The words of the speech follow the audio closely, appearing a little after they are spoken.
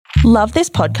Love this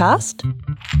podcast?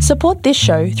 Support this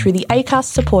show through the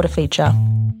Acast supporter feature.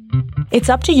 It's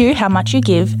up to you how much you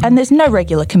give, and there's no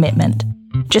regular commitment.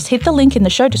 Just hit the link in the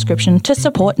show description to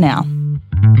support now.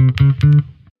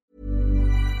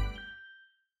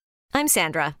 I'm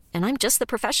Sandra, and I'm just the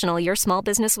professional your small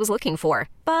business was looking for.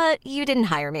 But you didn't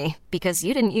hire me because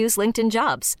you didn't use LinkedIn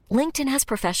Jobs. LinkedIn has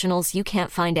professionals you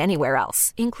can't find anywhere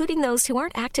else, including those who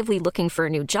aren't actively looking for a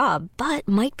new job, but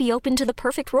might be open to the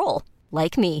perfect role,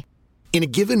 like me. In a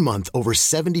given month, over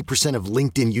 70% of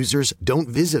LinkedIn users don't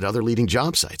visit other leading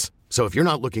job sites. So if you're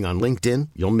not looking on LinkedIn,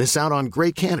 you'll miss out on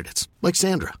great candidates like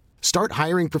Sandra. Start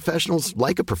hiring professionals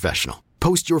like a professional.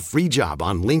 Post your free job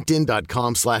on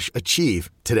linkedin.com/achieve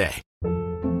today.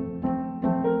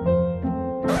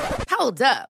 Hold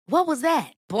up. What was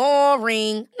that?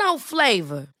 Boring. No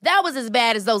flavor. That was as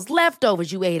bad as those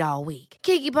leftovers you ate all week.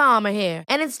 Keke Palmer here,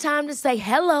 and it's time to say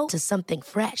hello to something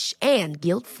fresh and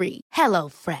guilt-free. Hello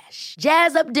Fresh.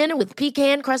 Jazz up dinner with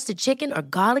pecan-crusted chicken or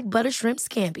garlic butter shrimp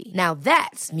scampi. Now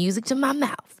that's music to my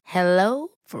mouth. Hello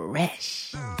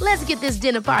Fresh. Let's get this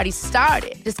dinner party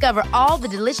started. Discover all the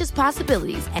delicious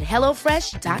possibilities at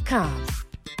hellofresh.com.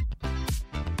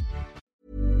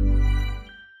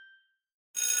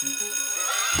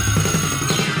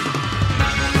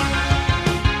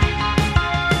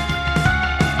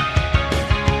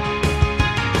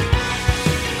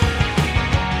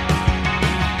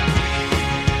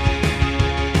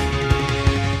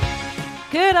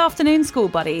 Good afternoon, school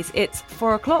buddies. It's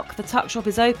 4 o'clock, the tuck shop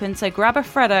is open, so grab a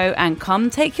Freddo and come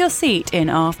take your seat in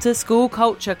After School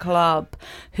Culture Club.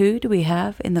 Who do we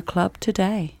have in the club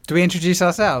today? Do we introduce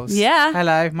ourselves? Yeah.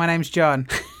 Hello, my name's John.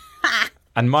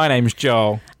 And my name's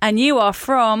Joel. And you are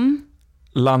from...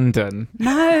 London.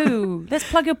 No, let's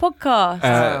plug your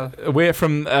podcast. We're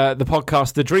from the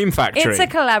podcast The Dream Factory. It's a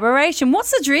collaboration.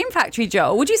 What's the Dream Factory,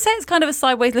 Joel? Would you say it's kind of a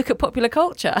sideways look at popular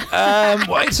culture?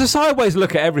 Well, it's a sideways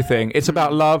look at everything. It's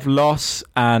about love, loss,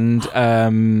 and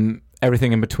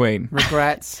everything in between.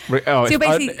 Regrets. So you're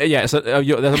basically... there's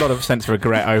a lot of sense of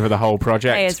regret over the whole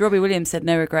project. Hey, as Robbie Williams said,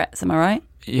 no regrets. Am I right?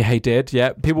 Yeah, he did,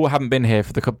 yeah. People haven't been here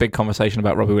for the big conversation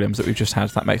about Robbie Williams that we've just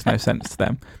had. So that makes no sense to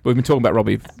them. But we've been talking about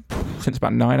Robbie since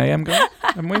about 9 a.m, guys,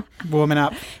 haven't we? Warming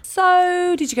up.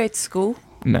 So, did you go to school?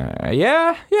 No,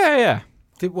 yeah.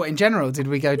 What, in general, did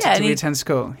we go to, Yeah, did we attend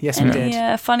school? Yes, we did.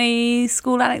 Yeah, funny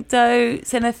school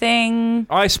anecdotes, anything?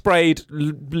 I sprayed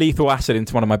lethal acid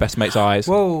into one of my best mates' eyes.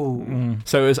 Whoa.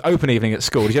 So it was open evening at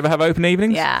school. Did you ever have open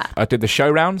evenings? Yeah. I did the show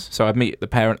rounds. So I'd meet the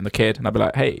parent and the kid and I'd be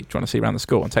like, hey, do you want to see around the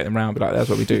school? And take them around, be like, there's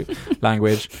what we do.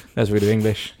 Language, there's what we do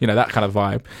English. You know, that kind of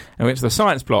vibe. And we went to the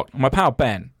science block. My pal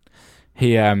Ben,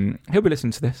 he'll be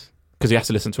listening to this because he has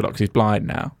to listen to it a lot because he's blind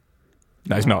now.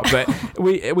 No, he's not. But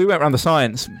we went around the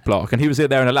science block and he was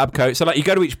there in a lab coat. So like you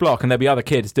go to each block and there'd be other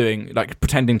kids doing like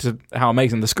pretending to how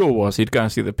amazing the school was. He'd go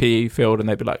and see the PE field and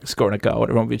they'd be like scoring a goal and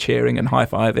everyone would be cheering and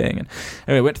high-fiving. And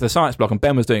anyway, we went to the science block and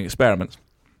Ben was doing experiments.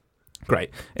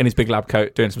 Great. In his big lab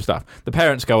coat doing some stuff. The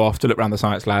parents go off to look around the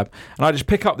science lab and I just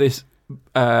pick up this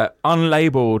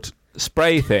unlabelled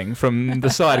spray thing from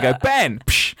the side and go, Ben!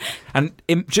 Psh! And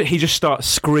he just starts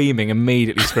screaming,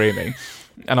 immediately screaming.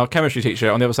 And our chemistry teacher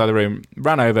on the other side of the room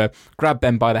ran over, grabbed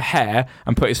Ben by the hair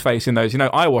and put his face in those,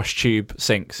 eye wash tube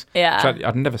sinks. Yeah.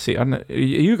 I'd never seen.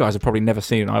 You guys have probably never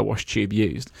seen an eye wash tube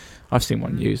used. I've seen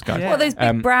one used, guys. Yeah. Well, those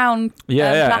big brown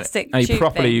plastic and he tube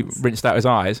properly things. rinsed out his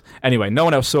eyes. Anyway, no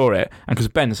one else saw it. And because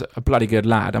Ben's a bloody good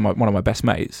lad and one of my best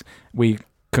mates, we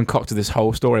concocted this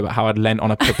whole story about how I'd lent on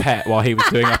a pipette while he was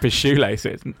doing up his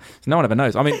shoelaces. So no one ever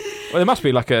knows. I mean, there must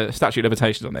be like a statute of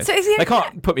limitations on this. So is he they okay?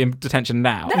 can't put me in detention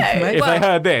now. No, if they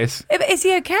heard this. Is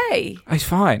he okay? He's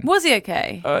fine. Was he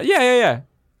okay? Yeah.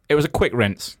 It was a quick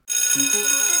rinse.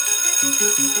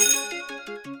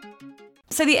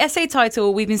 So the essay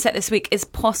title we've been set this week is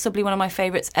possibly one of my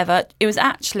favourites ever. It was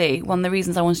actually one of the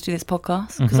reasons I wanted to do this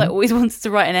podcast because I always wanted to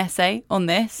write an essay on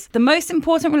this. The most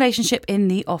important relationship in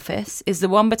The Office is the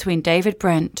one between David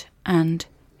Brent and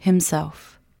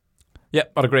himself.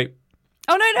 Yep, I'd agree.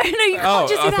 Oh, no, you can't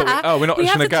just do that. We're not we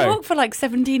just have to going to go. talk for like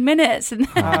 17 minutes. And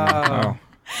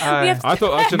I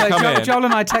thought I shouldn't come in. Joel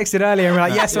and I texted earlier and we're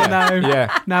like, yes or no?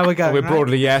 Yeah. Now we're going. We're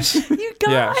broadly yes. You guys.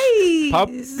 Yeah. Pub?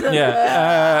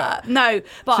 Yeah. No,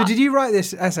 but... So did you write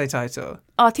this essay title?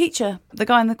 Our teacher, the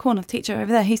guy in the corner, teacher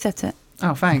over there, he set it.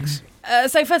 Oh, thanks.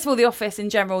 So first of all, The Office in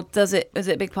general, is it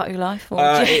a big part of your life? Or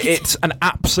It's an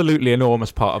absolutely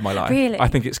enormous part of my life. Really? I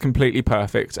think it's completely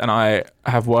perfect and I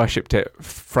have worshipped it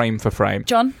frame for frame.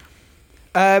 John?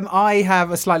 I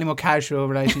have a slightly more casual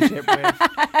relationship with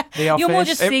The Office. You're more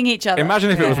just seeing each other.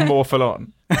 Imagine if it was more full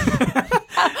on.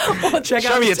 Check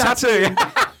Show out me the your tattoo.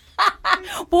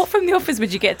 What from The Office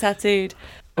would you get tattooed?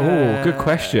 Oh, good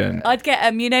question. I'd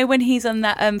get you know, when he's on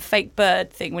that fake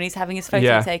bird thing, when he's having his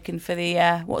photo taken for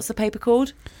the what's the paper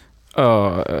called?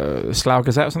 Slough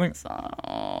Gazette or something?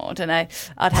 Oh, I don't know.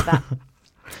 I'd have that.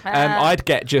 I'd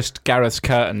get just Gareth's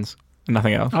curtains,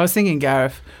 nothing else. I was thinking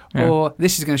Gareth, or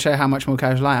this is going to show how much more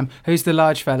casual I am. Who's the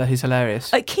large fella who's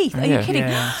hilarious? Keith, are you kidding?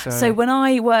 Yeah, so when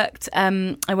I worked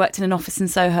in an office in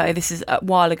Soho, this is a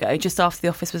while ago, just after the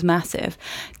office was massive,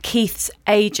 Keith's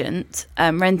agent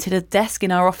rented a desk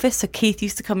in our office, so Keith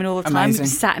used to come in all the time. Amazing. We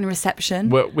sat in reception.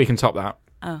 We can top that.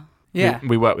 Oh. Yeah.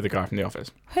 We work with a guy from the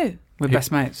office. Who? We're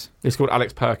best mates. He's called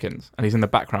Alex Perkins, and he's in the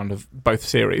background of both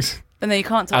series. But no, you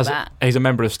can't top that. He's a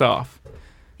member of staff.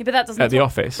 Yeah, but that doesn't at the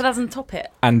office. But that doesn't top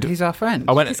it. And he's our friend.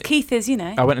 Because Keith is, you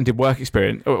know. I went and did work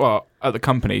experience at the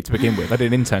company to begin with. I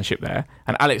did an internship there,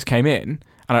 and Alex came in,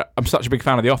 and I'm such a big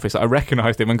fan of The Office that I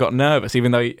recognised him and got nervous,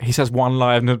 even though he says one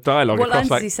line of dialogue. What across,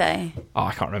 lines does he say? Oh,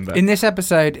 I can't remember. In this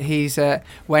episode, he's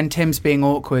when Tim's being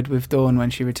awkward with Dawn when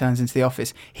she returns into the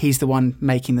office, he's the one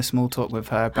making the small talk with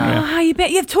her about. How you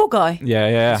bet? You have tour guy.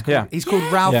 Yeah. He's called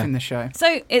Ralph in the show.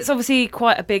 So it's obviously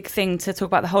quite a big thing to talk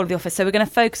about the whole of The Office. So we're going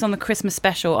to focus on the Christmas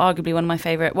special, arguably one of my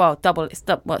favourite. Well, it's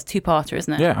two-parter,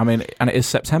 isn't it? Yeah, I mean, and it is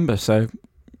September, so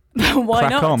why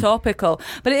crack not? on. Topical.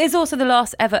 But it is also the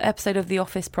last ever episode of The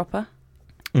Office proper.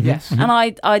 Mm-hmm. Yes. And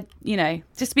I, you know,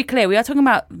 just to be clear, we are talking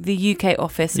about the UK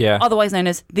Office, otherwise known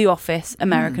as The Office,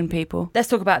 American people. Let's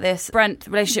talk about this. Brent,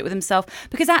 relationship with himself.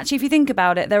 Because actually, if you think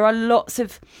about it, there are lots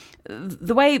of...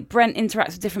 The way Brent interacts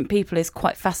with different people is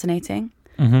quite fascinating.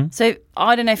 Mm-hmm. So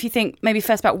I don't know if you think maybe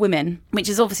first about women, which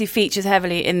is obviously features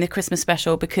heavily in the Christmas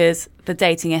special because the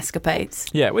dating escapades.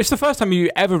 Yeah, well, it's the first time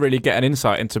you ever really get an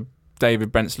insight into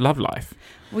David Brent's love life.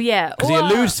 Well, yeah. Because he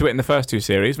alludes to it in the first two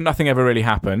series, but nothing ever really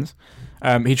happens.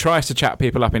 He tries to chat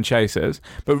people up in Chasers,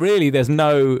 but really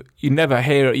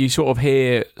you sort of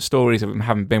hear stories of him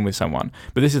having been with someone,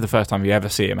 but this is the first time you ever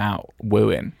see him out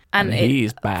wooing. And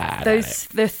he's bad.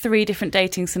 The three different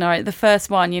dating scenarios. The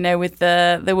first one, you know, with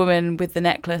the woman with the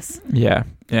necklace. Yeah.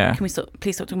 Can we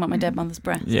please stop talking about my dead mother's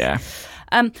breath? Yeah.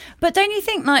 But don't you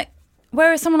think, like,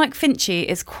 whereas someone like Finchy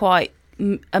is quite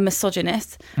a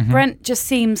misogynist, Mm-hmm. Brent just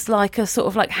seems like a sort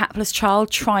of like hapless child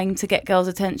trying to get girls'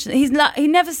 attention. He's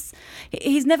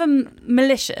never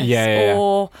malicious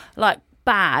or like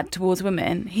bad towards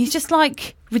women. He's just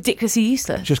like ridiculously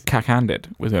useless. Just cack-handed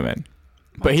with women.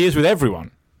 But he is with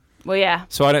everyone. Well, yeah.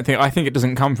 So I think it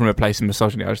doesn't come from a place of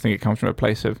misogyny. I just think it comes from a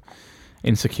place of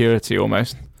insecurity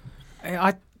almost.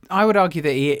 I would argue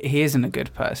that he isn't a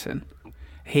good person.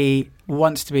 He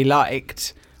wants to be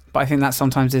liked, but I think that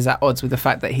sometimes is at odds with the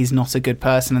fact that he's not a good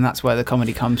person, and that's where the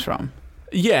comedy comes from.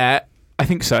 Yeah, I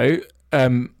think so.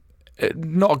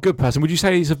 Not a good person. Would you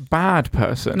say he's a bad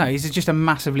person? No, he's just a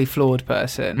massively flawed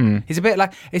person. He's a bit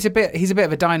he's a bit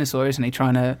of a dinosaur, isn't he?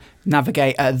 Trying to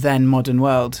navigate a then modern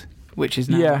world, which is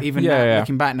now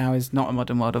looking back now is not a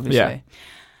modern world, obviously. Yeah.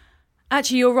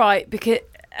 Actually, you're right, because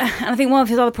and I think one of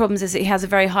his other problems is that he has a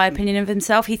very high opinion of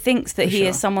himself. He thinks that he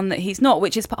is someone that he's not,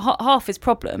 which is half his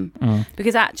problem.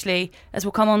 Because actually, as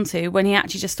we'll come on to, when he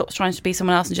actually just stops trying to be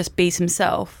someone else and just be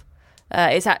himself,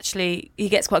 it's actually, he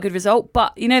gets quite a good result.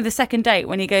 But, you know, the second date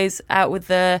when he goes out with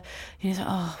he's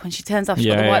like, when she turns up, she's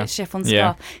got the white chiffon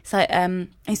scarf. It's like,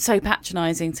 he's so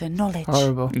patronising to knowledge.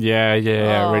 Horrible. Yeah,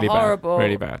 really horrible. bad.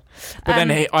 Really bad. But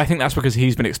then I think that's because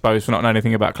he's been exposed for not knowing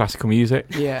anything about classical music.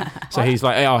 Yeah. So he's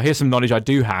like, here's some knowledge I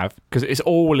do have, because it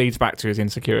all leads back to his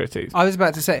insecurities. I was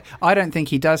about to say, I don't think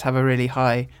he does have a really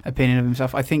high opinion of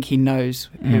himself. I think he knows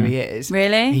who he is.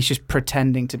 Really? He's just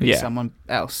pretending to be someone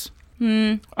else.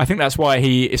 I think that's why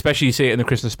especially you see it in the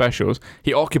Christmas specials,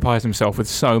 he occupies himself with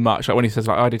so much. Like when he says,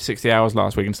 like, I did 60 hours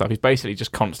last week and stuff, he's basically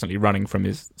just constantly running from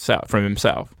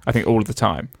himself, I think, all of the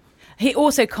time. He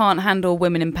also can't handle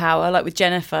women in power, like with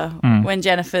Jennifer, when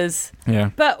Jennifer's... Yeah.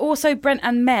 But also Brent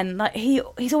and men, like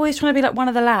he's always trying to be like one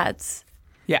of the lads.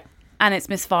 Yeah. And it's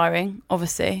misfiring,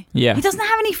 obviously. Yeah. He doesn't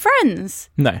have any friends.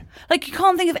 No. Like, you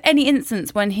can't think of any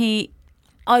instance when he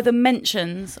either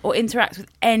mentions or interacts with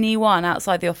anyone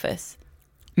outside the office.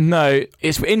 No,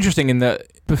 it's interesting in that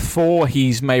before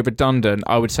he's made redundant,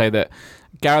 I would say that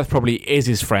Gareth probably is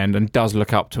his friend and does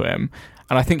look up to him.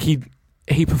 And I think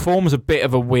he performs a bit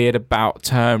of a weird about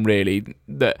turn, really,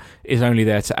 that is only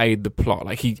there to aid the plot.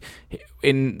 Like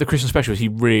in the Christmas specials, he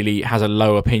really has a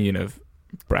low opinion of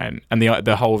Brent, and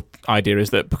the whole idea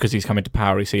is that because he's come into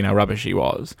power, he's seen how rubbish he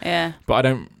was. Yeah. But I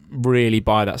don't really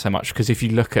buy that so much, because if you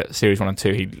look at series 1 and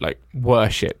 2, he like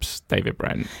worships David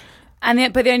Brent.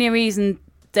 But the only reason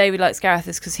David likes Gareth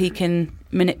is because he can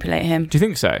manipulate him. Do you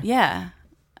think so? Yeah.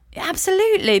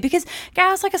 Absolutely, because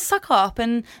Gareth's like a suck up,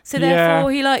 and so therefore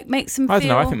he like makes him feel... I don't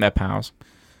know, I think they're pals.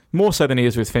 More so than he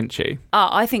is with Finchy.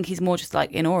 I think he's more just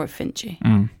like in awe of Finchy.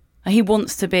 Mm. He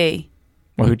wants to be.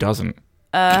 Well, who doesn't?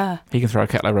 He can throw a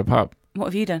kettle over a pub. What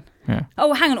have you done? Yeah.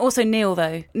 Oh, hang on. Also, Neil,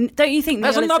 though. Don't you think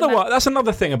Neil That's another one. That's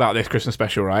another thing about this Christmas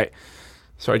special, right?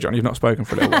 Sorry, John, you've not spoken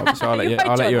for a little while, so I'll let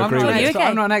you agree with you. it.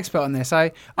 I'm not an expert on this.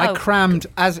 I crammed,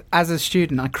 as a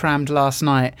student, I crammed last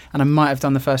night, and I might have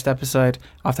done the first episode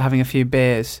after having a few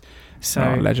beers.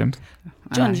 So, legend.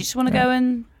 John, do you just want to go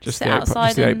and sit outside?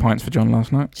 Just the 8 pints for John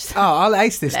last night. I'll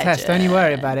ace this test. Don't you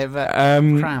worry about it. But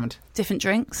crammed. Different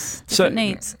drinks, different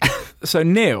needs. So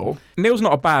Neil's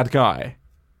not a bad guy.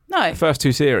 No. The first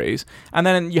 2 series. And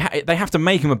then they have to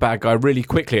make him a bad guy really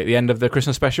quickly at the end of the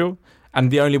Christmas special. And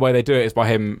the only way they do it is by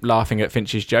him laughing at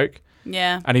Finch's joke.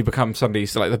 Yeah. And he becomes suddenly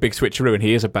like the big switcheroo, and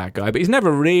he is a bad guy. But he's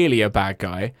never really a bad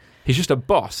guy. He's just a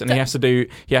boss, and he has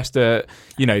to,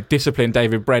 discipline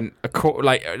David Brent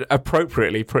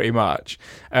appropriately, pretty much.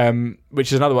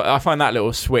 Which is another one. I find that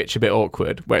little switch a bit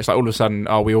awkward, where it's like all of a sudden,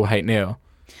 we all hate Neil.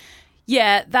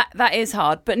 Yeah, that is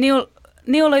hard. But Neil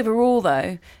overall,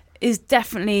 though, is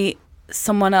definitely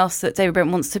someone else that David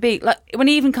Brent wants to be. Like when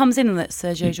he even comes in and that's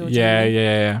Sergio Georgiou.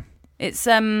 Yeah. It's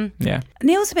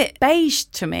Neil's a bit beige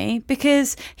to me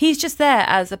because he's just there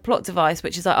as a plot device,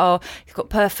 which is like, he's got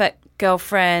perfect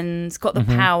girlfriends, got the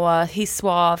power, he's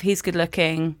suave, he's good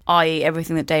looking, i.e.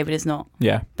 everything that David is not.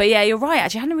 Yeah. But yeah, you're right,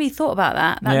 actually I hadn't really thought about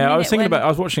that. I was thinking about I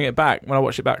was watching it back when I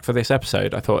watched it back for this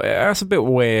episode. I thought that's a bit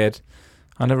weird.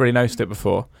 I never really noticed it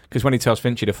before because when he tells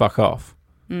Finchy to fuck off,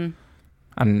 and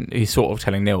he's sort of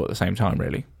telling Neil at the same time,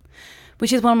 really.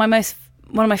 Which is one of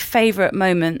my favourite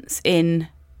moments in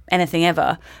anything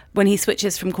ever, when he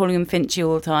switches from calling him Finchy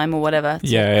all the time or whatever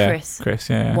to Chris.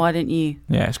 Yeah. Why don't you?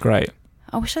 Yeah, it's great.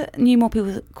 I wish I knew more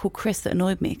people called Chris that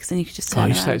annoyed me, because then you could just turn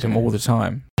you say it to him all the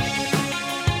time.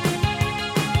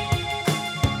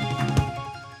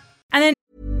 And then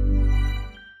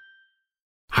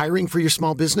Hiring for your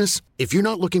small business? If you're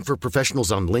not looking for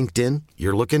professionals on LinkedIn,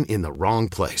 you're looking in the wrong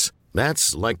place.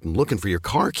 That's like looking for your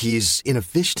car keys in a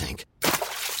fish tank.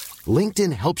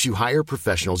 LinkedIn helps you hire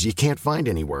professionals you can't find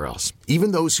anywhere else,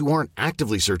 even those who aren't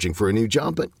actively searching for a new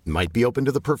job but might be open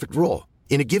to the perfect role.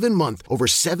 In a given month, over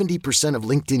 70% of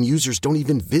LinkedIn users don't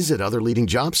even visit other leading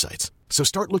job sites. So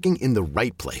start looking in the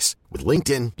right place. With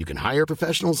LinkedIn, you can hire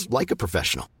professionals like a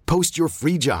professional. Post your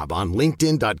free job on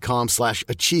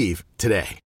linkedin.com/achieve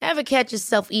today. Ever catch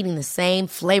yourself eating the same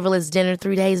flavorless dinner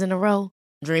 3 days in a row?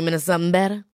 Dreaming of something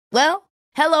better? Well,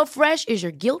 HelloFresh is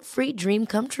your guilt-free dream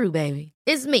come true, baby.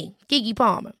 It's me, Keke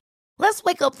Palmer. Let's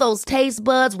wake up those taste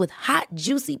buds with hot,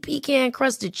 juicy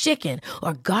pecan-crusted chicken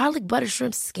or garlic butter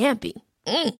shrimp scampi.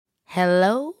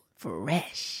 Hello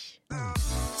Fresh.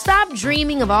 Stop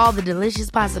dreaming of all the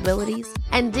delicious possibilities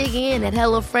and dig in at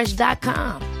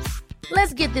HelloFresh.com.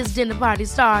 Let's get this dinner party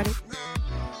started.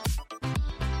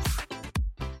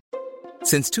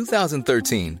 Since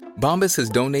 2013, Bombas has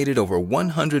donated over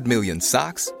 100 million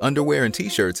socks, underwear, and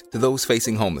T-shirts to those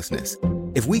facing homelessness.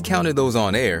 If we counted those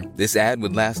on air, this ad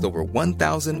would last over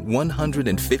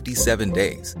 1,157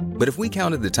 days. But if we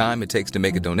counted the time it takes to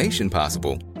make a donation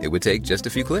possible, it would take just a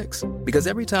few clicks. Because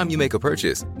every time you make a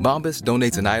purchase, Bombas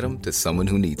donates an item to someone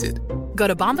who needs it. Go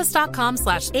to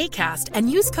bombas.com/ACAST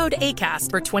and use code ACAST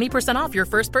for 20% off your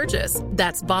first purchase.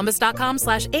 That's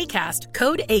bombas.com/ACAST,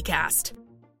 code ACAST.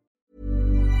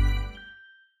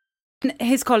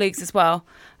 his colleagues as well.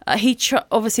 He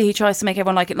tries to make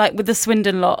everyone like it, like with the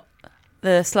Swindon lot,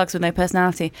 the slugs with no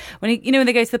personality. When when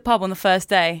they go to the pub on the first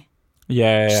day.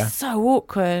 Yeah. So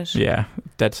awkward. Yeah,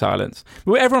 dead silence.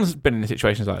 Well, everyone's been in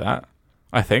situations like that,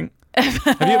 I think.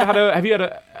 Have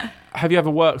you ever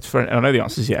worked for? And I know the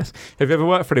answer is yes. Have you ever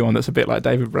worked for anyone that's a bit like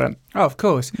David Brent? Oh, of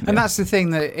course. Yeah. And that's the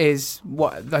thing that is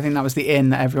what I think that was the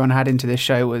in that everyone had into this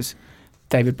show was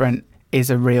David Brent is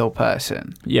a real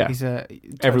person. Yeah, he's a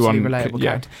totally relatable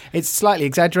character. It's slightly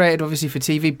exaggerated, obviously, for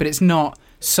TV, but it's not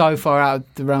so far out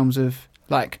of the realms of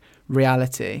like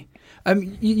reality.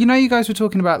 You guys were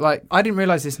talking about, like, I didn't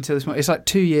realise this until this morning. It's like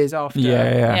 2 years after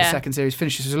the second series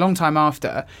finishes. It's a long time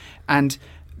after, and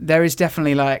there is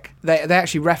definitely like they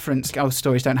actually reference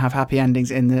stories don't have happy endings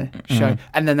in the show,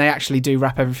 and then they actually do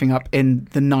wrap everything up in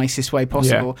the nicest way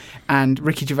possible. Yeah. And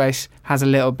Ricky Gervais has a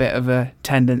little bit of a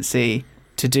tendency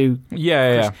to do.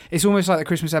 Yeah. It's almost like the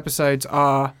Christmas episodes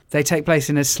they take place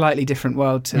in a slightly different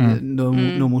world to the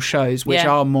normal shows, which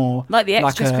are more like the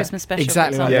Extras Christmas special.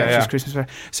 Exactly, like the Extras Christmas special.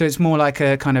 So it's more like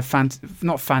a kind of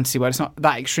not fantasy world. It's not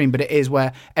that extreme, but it is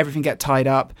where everything gets tied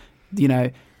up.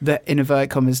 The in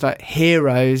inverted commas, like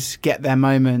heroes get their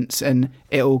moments, and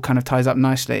it all kind of ties up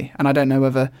nicely. And I don't know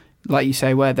whether like you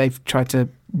say, where they've tried to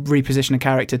reposition a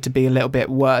character to be a little bit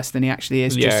worse than he actually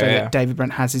is, just so that David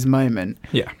Brent has his moment.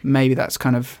 Yeah. Maybe that's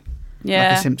kind of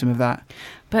like a symptom of that.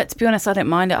 But to be honest, I don't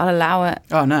mind it. I'll allow it.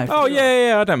 Oh, no. Oh,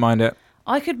 yeah, I don't mind it.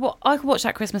 I could watch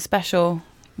that Christmas special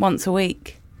once a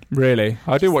week. Really?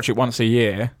 I do watch it once a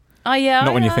year. Oh, yeah.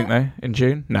 Not when you think, though. In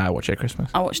June? No, I watch it at Christmas.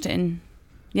 I watched it in...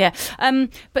 Yeah.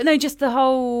 But no, just the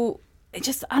whole...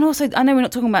 And also, I know we're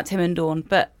not talking about Tim and Dawn,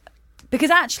 but... Because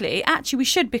actually we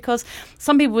should, because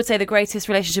some people would say the greatest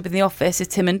relationship in The Office is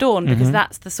Tim and Dawn, because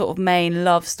that's the sort of main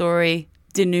love story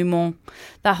denouement.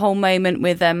 That whole moment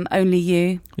with Only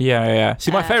You. Yeah.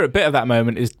 See, my favourite bit of that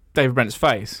moment is David Brent's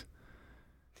face.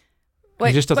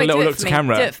 He just does a little look to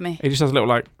camera. Do it for me. He just does a little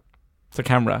like to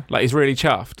camera. Like, he's really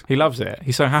chuffed. He loves it.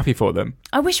 He's so happy for them.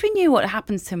 I wish we knew what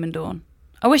happens to Tim and Dawn.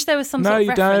 I wish there was some sort of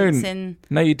reference in...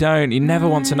 No, you don't. You never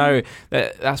want to know.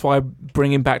 That's why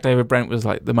bringing back David Brent was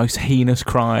like the most heinous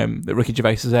crime that Ricky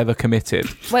Gervais has ever committed.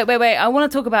 Wait. I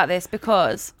want to talk about this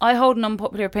because I hold an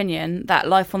unpopular opinion that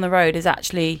Life on the Road is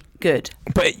actually good.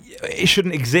 But it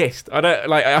shouldn't exist.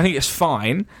 I think it's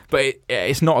fine, but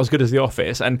it's not as good as The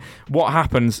Office. And what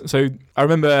happens... So I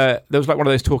remember there was like one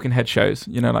of those talking head shows,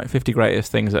 you know, like 50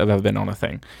 greatest things that have ever been on a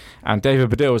thing. And David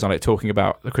Baddiel was on it talking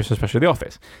about the Christmas special of The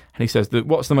Office. And he says that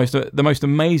what's the most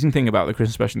amazing thing about the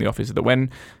Christmas special of The Office is that when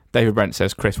David Brent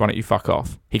says, "Chris, why don't you fuck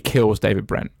off?" he kills David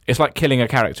Brent. It's like killing a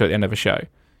character at the end of a show.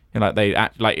 You know, like they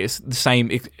act like it's the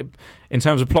same in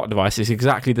terms of plot device. It's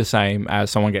exactly the same as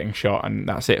someone getting shot, and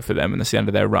that's it for them, and that's the end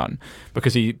of their run,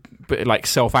 because he like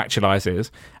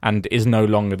self-actualizes and is no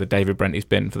longer the David Brent he's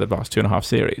been for the last 2.5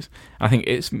 series. And I think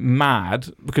it's mad,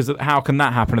 because how can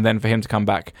that happen, and then for him to come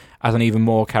back as an even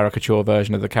more caricature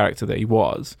version of the character that he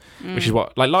was, which is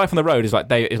what like Life on the Road is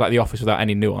like. Is like The Office without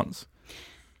any nuance.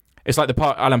 It's like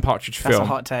the Alan Partridge film. That's a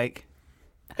hot take.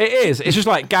 It is. It's just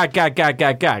like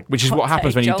gag, which is what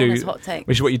happens when you do.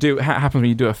 Which is what you do. Happens when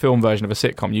you do a film version of a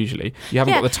sitcom. Usually, you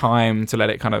haven't got the time to let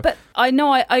it kind of. But I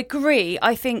know, I agree.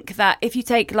 I think that if you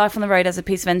take Life on the Road as a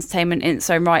piece of entertainment in its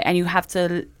own right, and you have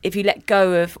to, if you let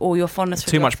go of all your fondness,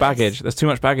 too much baggage. There's too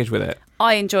much baggage with it.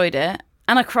 I enjoyed it,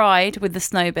 and I cried with the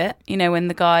snow bit. You know, when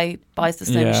the guy buys the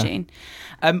snow machine.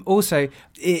 Also,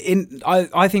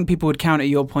 I think people would counter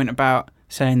your point about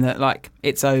saying that like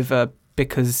it's over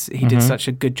because he did such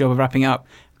a good job of wrapping up.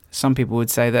 Some people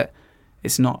would say that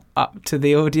it's not up to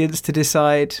the audience to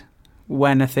decide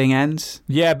when a thing ends.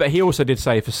 Yeah, but he also did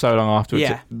say for so long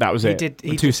afterwards that was it.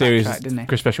 He 2 series,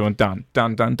 Chris Special, and done.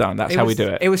 That's how we do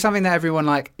it. It was something that everyone,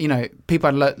 like, you know, people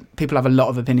have a lot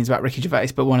of opinions about Ricky Gervais,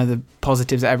 but one of the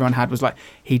positives that everyone had was like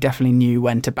he definitely knew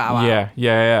when to bow out.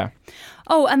 Yeah.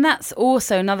 Oh, and that's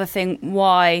also another thing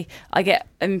why I get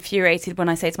infuriated when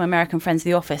I say to my American friends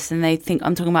The Office and they think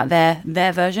I'm talking about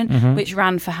their version, which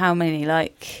ran for how many,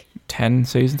 like 10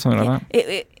 seasons, something like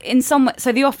that.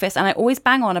 So The Office, and I always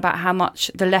bang on about how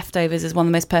much The Leftovers is one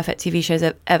of the most perfect TV shows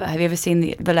ever. Have you ever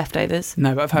seen The Leftovers?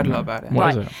 No, but I've heard a lot about it.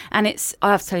 What is it? And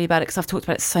I have to tell you about it because I've talked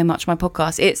about it so much on my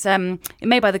podcast. It's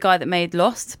made by the guy that made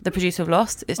Lost, the producer of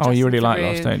Lost. It's you really like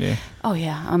Lost, don't you? Oh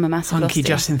yeah, I'm a massive Funky Lostie.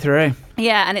 Justin Theroux.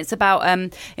 Yeah, and it's about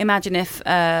imagine if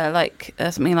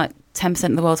something like 10%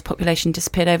 of the world's population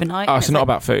disappeared overnight. Oh, so not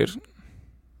about food?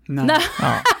 No.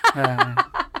 Oh.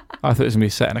 I thought it was going to be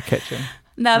set in a kitchen.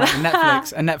 No, a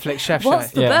Netflix chef show.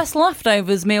 What's the best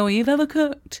leftovers meal you've ever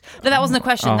cooked? No, that wasn't a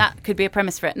question. That could be a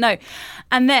premise for it. No.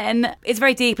 And then it's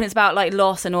very deep and it's about like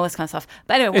loss and all this kind of stuff.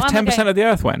 But anyway, if 10% of the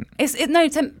earth went?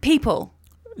 People.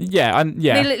 Yeah.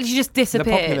 They literally just disappeared.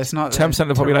 The populace, not 10% of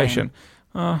the population.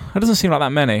 It doesn't seem like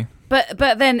that many.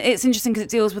 But then it's interesting because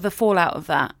it deals with the fallout of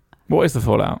that. What is the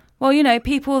fallout? Well, you know,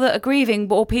 people that are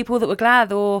grieving or people that were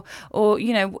glad or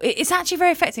you know, it's actually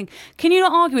very affecting. Can you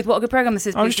not argue with what a good programme this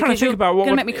is? I'm just trying to think about what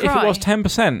would make me cry. If it was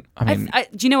 10%. I mean,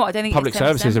 do you know what? I don't think public it's 10%.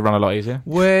 services have run a lot easier.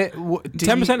 10%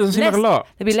 doesn't seem like a lot.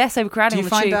 There'd be less overcrowding. Do you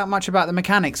find out much about the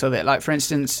mechanics of it? Like, for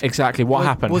instance... Exactly, what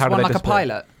happened? Was How one did like a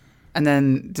pilot? And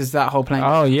then does that whole plane...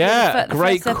 Oh, yeah.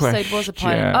 Great question. The first episode was a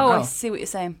pilot. Oh, I see what you're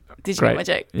saying. Did you get my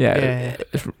joke? Yeah.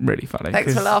 It's really funny.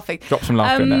 Thanks for laughing. Drop some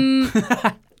laughter in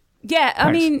there. Yeah,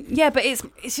 I mean, but it's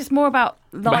just more about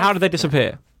life. But how did they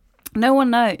disappear? No one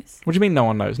knows. What do you mean no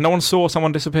one knows? No one saw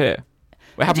someone disappear?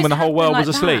 It happened when the whole world was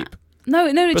asleep.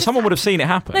 No. But someone would have seen it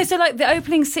happen. No, so like the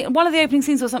opening scene, one of the opening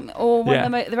scenes or something, or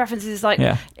one of the references is like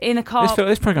in a car.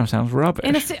 This programme sounds rubbish.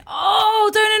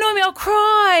 Don't annoy me, I'll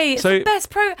cry. It's the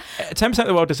best program. 10% of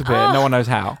the world disappeared. No one knows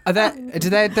how. They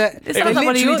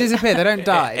literally disappear. They don't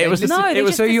die. It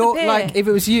was so you're like, if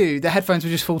it was you, the headphones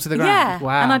would just fall to the ground. Yeah,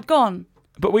 wow. and I'd gone.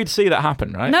 But we'd see that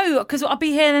happen, right? No, because I'd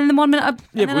be here and in the 1 minute, and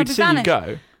then we'd I'd be see vanished. you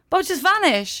go. But I'd just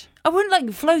vanish. I wouldn't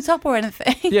like float up or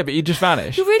anything. Yeah, but you just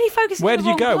vanish. You're really focusing. Where did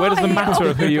you go? Where does the matter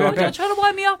of who you are? You're trying to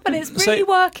wind me up, and it's really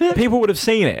working. People would have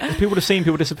seen it. People would have seen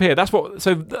people disappear. That's what.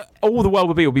 So all the world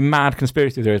would be mad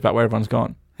conspiracy theories about where everyone's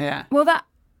gone. Yeah. Well,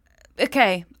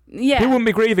 okay. Yeah. People wouldn't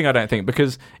be grieving, I don't think,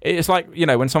 because it's like,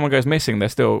 when someone goes missing, they're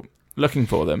still looking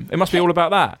for them. It must be all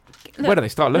about that. Look, where do they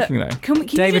start looking though? Can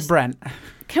David Brent.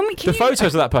 The photos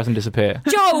of that person disappear.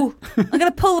 Joe, I'm going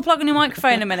to pull the plug on your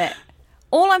microphone in a minute.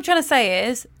 All I'm trying to say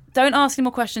is, don't ask any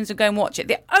more questions and go and watch it.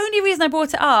 The only reason I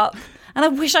brought it up, and I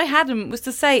wish I hadn't, was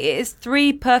to say it is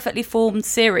 3 perfectly formed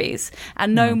series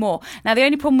and no more. Now, the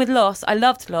only problem with Lost, I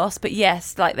loved Lost, but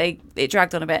yes, like it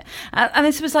dragged on a bit. And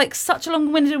this was like such a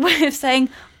long-winded way of saying,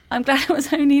 I'm glad it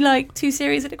was only like 2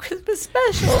 series and a Christmas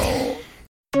special.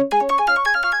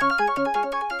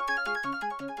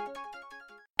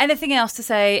 Anything else to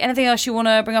say? Anything else you want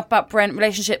to bring up about Brent,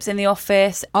 relationships in the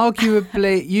office?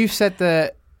 Arguably, you've said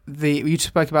that you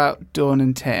spoke about Dawn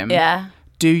and Tim. Yeah.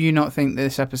 Do you not think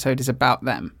this episode is about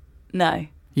them? No.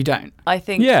 You don't? I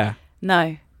think... Yeah.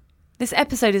 No. This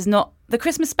episode is not... The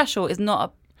Christmas special is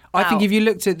not I think if you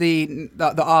looked at the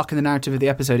arc and the narrative of the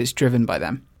episode, it's driven by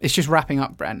them. It's just wrapping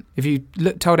up Brent. If you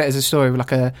told it as a story with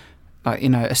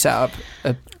a setup,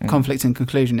 a conflict and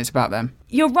conclusion, it's about them.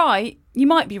 You're right. You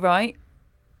might be right.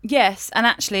 Yes, and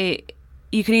actually,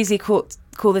 you could easily call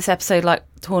this episode like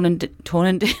Torn and Dim.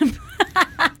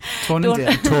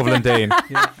 Torval and Dean.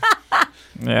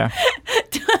 Yeah.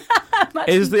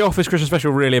 Is the Office Christmas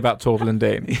special really about Torval and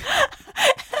Dean?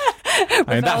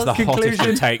 I mean, that's the hottest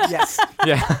of takes. Yes.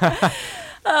 Yeah.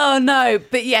 Oh no,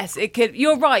 but yes, it could.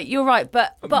 You're right.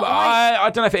 But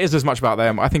I don't know if it is as much about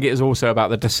them. I think it is also about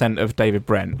the descent of David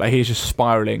Brent. Like, he's just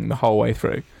spiralling the whole way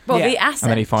through. Well, the ascent,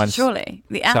 and then he finds surely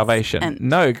the salvation. Ascent.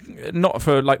 No, not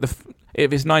for like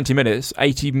if it's 90 minutes,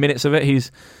 80 minutes of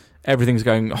it, everything's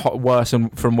going worse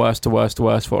and from worse to worse to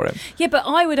worse for him. Yeah, but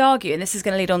I would argue, and this is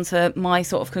going to lead on to my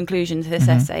sort of conclusion to this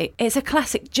essay, it's a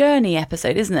classic journey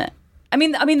episode, isn't it? I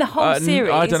mean, the whole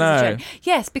series. I don't know.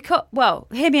 Yes, because, well,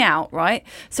 hear me out, right?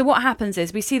 So what happens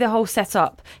is we see the whole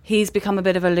setup. He's become a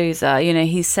bit of a loser.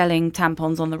 He's selling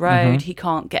tampons on the road. He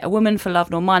can't get a woman for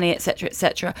love nor money, etc.,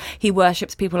 etc. He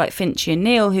worships people like Finchy and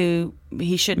Neil, who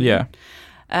he shouldn't. Yeah.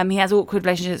 He has awkward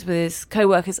relationships with his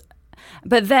co-workers.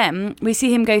 But then we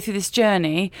see him go through this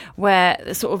journey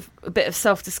where sort of a bit of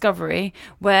self-discovery,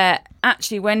 where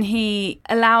actually when he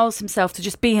allows himself to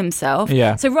just be himself,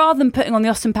 so rather than putting on the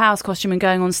Austin Powers costume and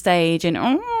going on stage and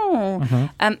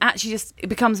actually just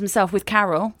becomes himself with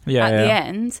Carol at the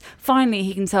end, finally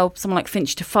he can tell someone like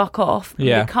Finch to fuck off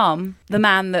and become the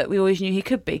man that we always knew he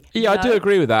could be. Yeah, I do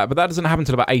agree with that, but that doesn't happen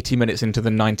until about 80 minutes into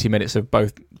the 90 minutes of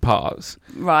both parts.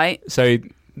 Right. So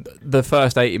the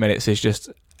first 80 minutes is just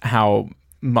how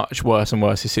much worse and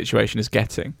worse his situation is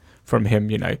getting from him.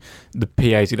 The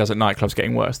PAs he does at nightclubs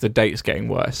getting worse, the dates getting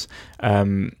worse,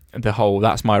 the whole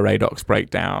That's My Radox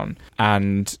breakdown,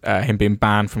 and him being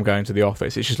banned from going to the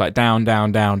office. It's just like down,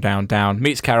 down, down, down, down.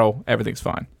 Meets Carol, everything's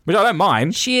fine, which I don't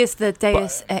mind. She is the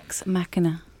Deus Ex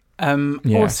Machina.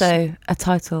 Also a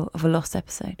title of a Lost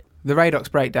episode. The Radox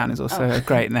Breakdown is also a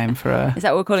great name for a... Is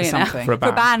that what we're calling it now? For a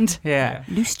band. Yeah.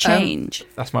 Loose Change.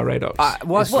 That's My Radox.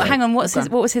 Hang on, what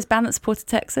was his band that supported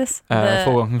Texas?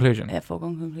 Foregone Conclusion. Yeah,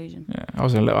 Foregone Conclusion. Yeah, I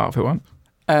was in a little outfit once.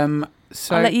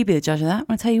 So I'll let you be the judge of that. I'm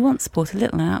going to tell you once, support a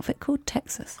little outfit called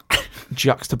Texas.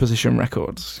 Juxtaposition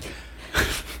Records.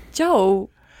 Joel,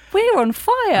 we're on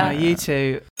fire. You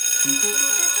too.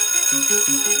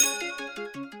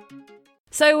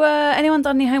 So, anyone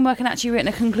done any homework and actually written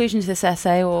a conclusion to this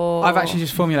essay, or...? I've actually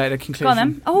just formulated a conclusion. Go on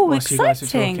then. Oh, exciting. You guys were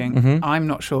talking. I'm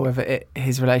not sure whether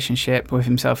his relationship with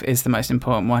himself is the most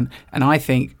important one, and I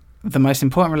think the most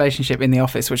important relationship in The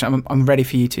Office, which I'm ready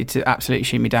for you to absolutely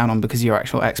shoot me down on because you're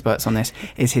actual experts on this,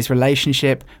 is his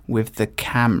relationship with the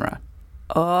camera.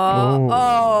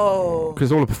 Oh.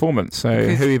 Because all a performance, so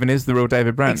who even is the real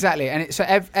David Brent? Exactly, and so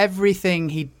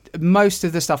everything most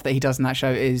of the stuff that he does in that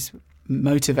show is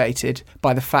motivated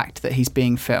by the fact that he's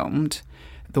being filmed,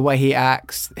 the way he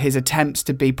acts, his attempts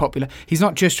to be popular. He's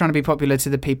not just trying to be popular to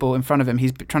the people in front of him,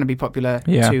 he's trying to be popular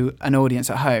to an audience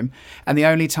at home. And the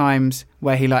only times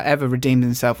where he ever redeemed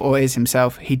himself or is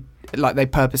himself, they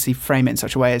purposely frame it in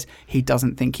such a way as he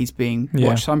doesn't think he's being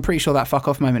watched. So I'm pretty sure that fuck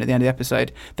off moment at the end of the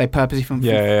episode, they purposely from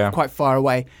quite far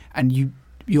away, and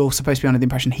you're supposed to be under the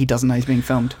impression he doesn't know he's being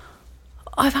filmed.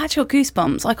 I've had your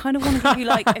goosebumps. I kind of want to give you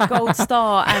a gold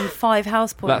star and 5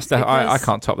 house points. I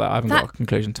can't top that. I haven't got a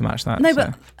conclusion to match that. No,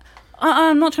 but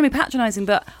I'm not trying to be patronising,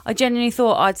 but I genuinely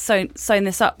thought I'd sewn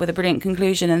this up with a brilliant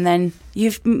conclusion, and then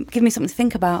you've given me something to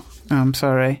think about. I'm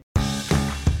sorry.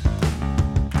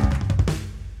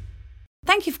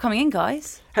 Thank thank you for coming in,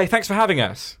 guys. Hey, thanks for having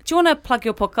us. Do you want to plug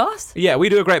your podcast? Yeah, we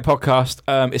do a great podcast.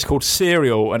 It's called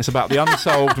Serial, and it's about the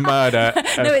unsolved murder of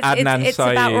Adnan it's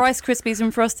Syed. about Rice Krispies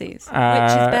and Frosties.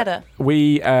 Which is better?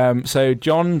 So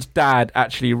John's dad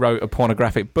actually wrote a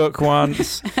pornographic book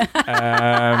once.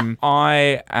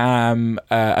 I am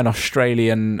an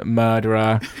Australian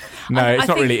murderer. No, it's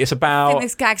not really. It's about... I think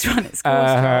this gag's run its course.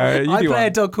 I play a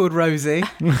dog called Rosie.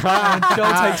 And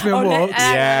John takes me on walks.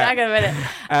 Hang on a minute.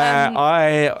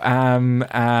 I am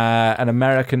an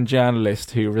American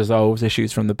journalist who resolves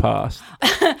issues from the past.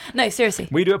 No, seriously.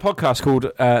 We do a podcast called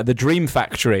The Dream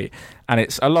Factory, and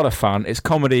it's a lot of fun. It's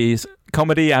comedy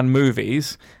and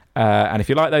movies. And if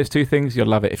you like those two things, you'll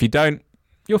love it. If you don't,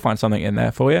 you'll find something in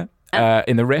there for you,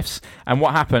 in the riffs. And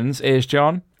what happens is,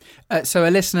 John... So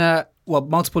a listener... Well,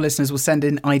 multiple listeners will send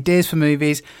in ideas for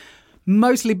movies,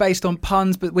 mostly based on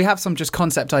puns, but we have some just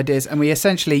concept ideas, and we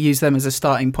essentially use them as a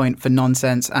starting point for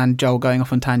nonsense and Joel going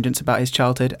off on tangents about his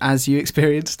childhood, as you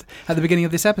experienced at the beginning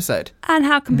of this episode. And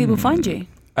how can people find you?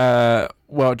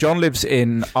 Well, John lives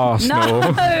in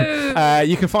Arsenal. No!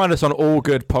 You can find us on all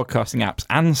good podcasting apps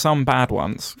and some bad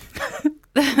ones.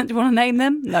 Do you want to name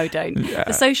them? No, don't. Yeah.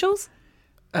 The socials?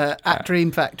 At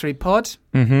Dream Factory Pod,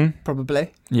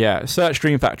 probably. Yeah, search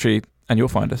Dream Factory and you'll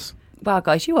find us. Wow,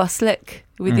 guys, you are slick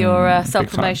with your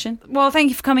self-promotion. Well, thank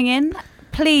you for coming in.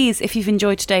 Please, if you've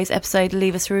enjoyed today's episode,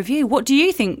 leave us a review. What do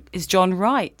you think? Is John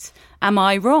right? Am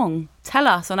I wrong? Tell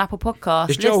us on Apple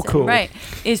Podcasts. Is Joel cool? Right.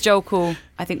 Is Joel cool?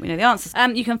 I think we know the answers.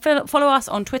 You can follow us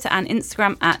on Twitter and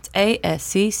Instagram at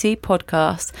ASCC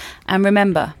Podcast. And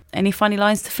remember, any funny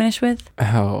lines to finish with?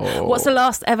 Oh. What's the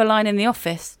last ever line in The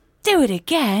Office? Do it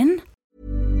again.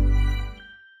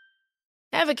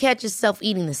 Ever catch yourself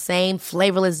eating the same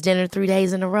flavorless dinner 3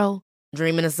 days in a row?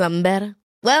 Dreaming of something better?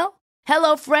 Well,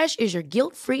 HelloFresh is your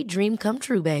guilt-free dream come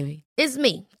true, baby. It's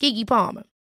me, Keke Palmer.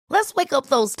 Let's wake up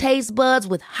those taste buds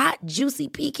with hot, juicy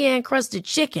pecan-crusted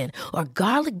chicken or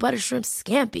garlic butter shrimp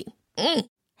scampi.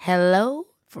 Hello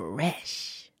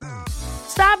Fresh.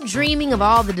 Stop dreaming of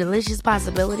all the delicious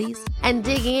possibilities and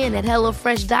dig in at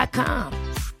HelloFresh.com.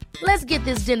 Let's get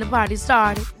this dinner party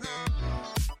started.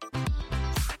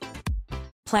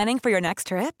 Planning for your next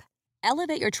trip?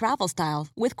 Elevate your travel style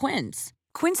with Quince.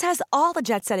 Quince has all the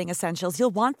jet-setting essentials you'll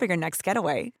want for your next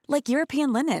getaway, like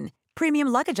European linen, premium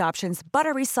luggage options,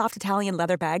 buttery soft Italian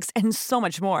leather bags, and so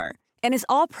much more. And is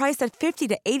all priced at 50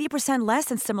 to 80% less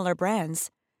than similar brands.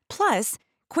 Plus,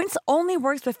 Quince only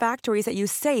works with factories that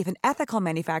use safe and ethical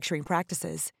manufacturing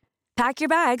practices. Pack your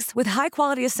bags with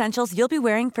high-quality essentials you'll be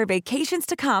wearing for vacations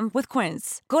to come with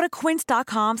Quince. Go to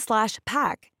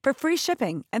quince.com/pack for free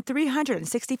shipping and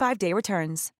 365-day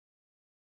returns.